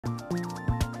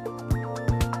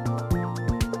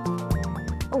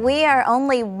we are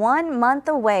only 1 month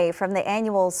away from the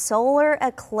annual solar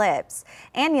eclipse,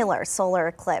 annular solar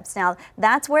eclipse. Now,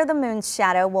 that's where the moon's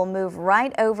shadow will move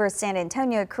right over San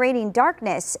Antonio, creating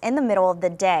darkness in the middle of the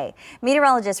day.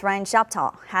 Meteorologist Ryan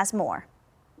Shoptaw has more.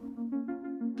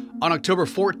 On October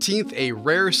 14th, a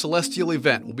rare celestial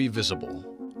event will be visible,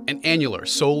 an annular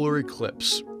solar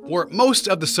eclipse, where most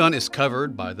of the sun is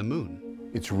covered by the moon.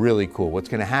 It's really cool. What's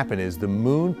going to happen is the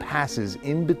moon passes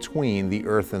in between the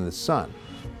Earth and the sun.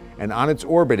 And on its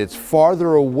orbit, it's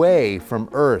farther away from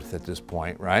Earth at this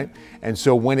point, right? And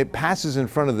so when it passes in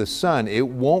front of the sun, it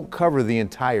won't cover the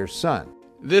entire sun.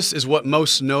 This is what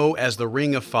most know as the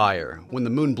Ring of Fire, when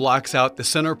the moon blocks out the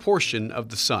center portion of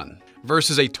the sun,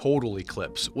 versus a total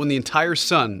eclipse, when the entire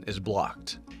sun is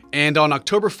blocked. And on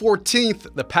October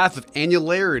 14th, the path of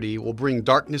annularity will bring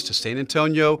darkness to San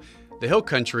Antonio, the Hill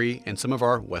Country, and some of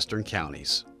our western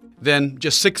counties. Then,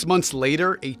 just 6 months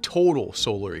later, a total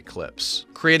solar eclipse,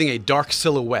 creating a dark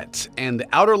silhouette, and the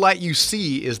outer light you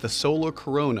see is the solar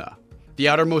corona, the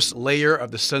outermost layer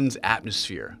of the sun's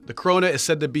atmosphere. The corona is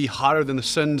said to be hotter than the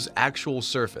sun's actual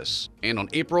surface. And on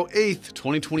April 8th,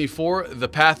 2024, the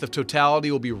path of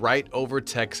totality will be right over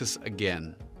Texas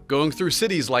again, going through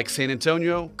cities like San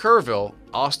Antonio, Kerrville,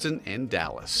 Austin, and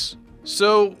Dallas.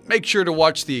 So make sure to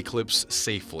watch the eclipse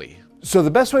safely. So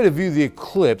the best way to view the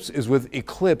eclipse is with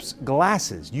eclipse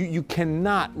glasses. You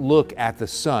cannot look at the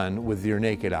sun with your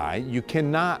naked eye. You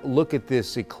cannot look at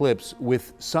this eclipse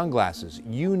with sunglasses.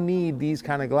 You need these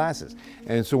kind of glasses.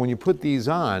 And so when you put these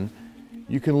on,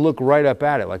 you can look right up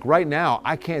at it. Like right now,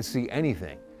 I can't see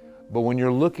anything. But when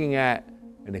you're looking at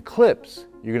an eclipse,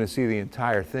 you're going to see the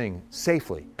entire thing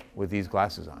safely with these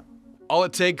glasses on. All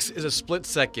it takes is a split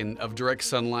second of direct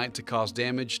sunlight to cause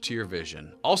damage to your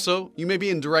vision. Also, you may be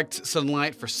in direct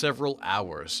sunlight for several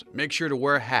hours. Make sure to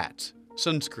wear a hat,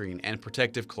 sunscreen, and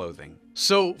protective clothing.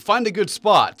 So find a good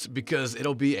spot, because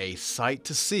it'll be a sight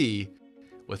to see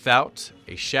without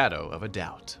a shadow of a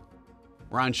doubt.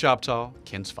 Ryan Shoptaw,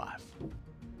 KENS 5.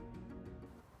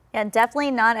 Yeah,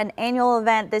 definitely not an annual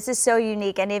event. This is so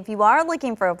unique. And if you are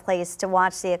looking for a place to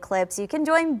watch the eclipse, you can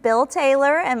join Bill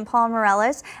Taylor and Paul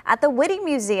Morales at the Whitting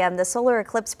Museum. The solar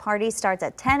eclipse party starts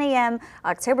at 10 a.m.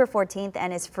 October 14th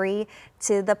and is free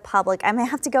to the public. I may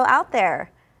have to go out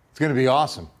there. It's going to be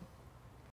awesome.